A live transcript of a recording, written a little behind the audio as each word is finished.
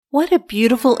What a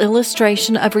beautiful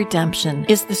illustration of redemption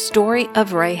is the story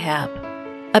of Rahab.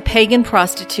 A pagan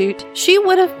prostitute, she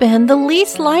would have been the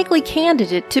least likely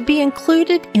candidate to be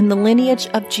included in the lineage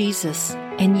of Jesus,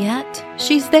 and yet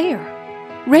she's there.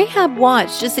 Rahab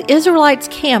watched as the Israelites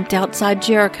camped outside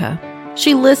Jericho.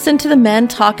 She listened to the men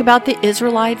talk about the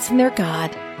Israelites and their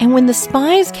God, and when the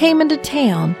spies came into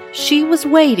town, she was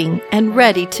waiting and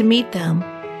ready to meet them.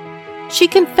 She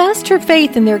confessed her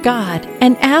faith in their God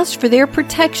and asked for their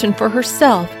protection for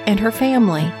herself and her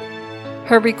family.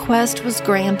 Her request was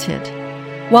granted.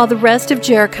 While the rest of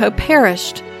Jericho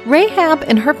perished, Rahab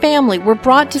and her family were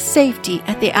brought to safety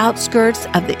at the outskirts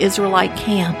of the Israelite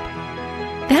camp.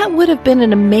 That would have been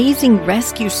an amazing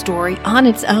rescue story on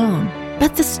its own,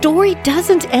 but the story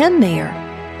doesn't end there.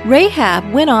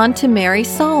 Rahab went on to marry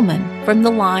Solomon from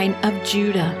the line of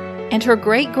Judah, and her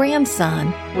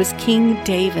great-grandson was King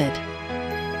David.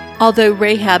 Although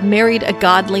Rahab married a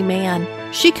godly man,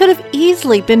 she could have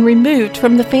easily been removed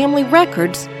from the family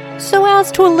records so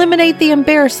as to eliminate the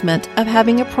embarrassment of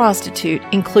having a prostitute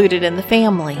included in the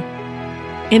family.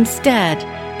 Instead,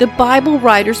 the Bible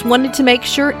writers wanted to make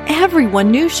sure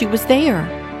everyone knew she was there.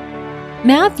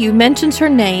 Matthew mentions her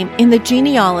name in the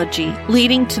genealogy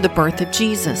leading to the birth of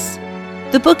Jesus.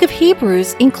 The book of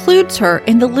Hebrews includes her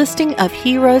in the listing of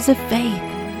heroes of faith,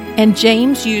 and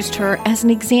James used her as an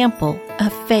example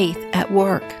of faith at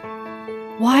work.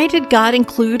 Why did God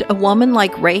include a woman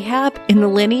like Rahab in the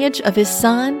lineage of His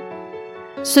Son?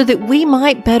 So that we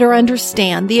might better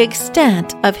understand the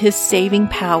extent of His saving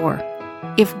power.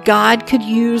 If God could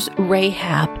use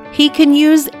Rahab, He can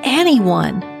use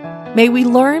anyone. May we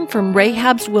learn from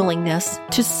Rahab's willingness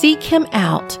to seek Him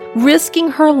out,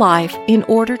 risking her life in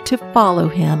order to follow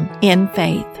Him in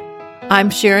faith.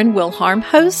 I'm Sharon Wilharm,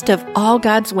 host of All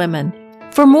God's Women.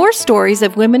 For more stories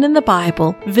of women in the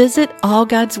Bible, visit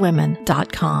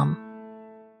allgodswomen.com.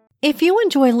 If you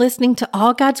enjoy listening to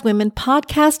All God's Women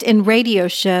podcast and radio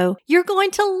show, you're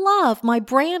going to love my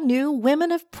brand new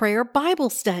Women of Prayer Bible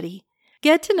study.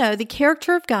 Get to know the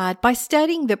character of God by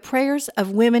studying the prayers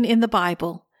of women in the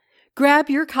Bible. Grab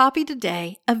your copy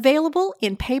today, available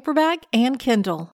in paperback and Kindle.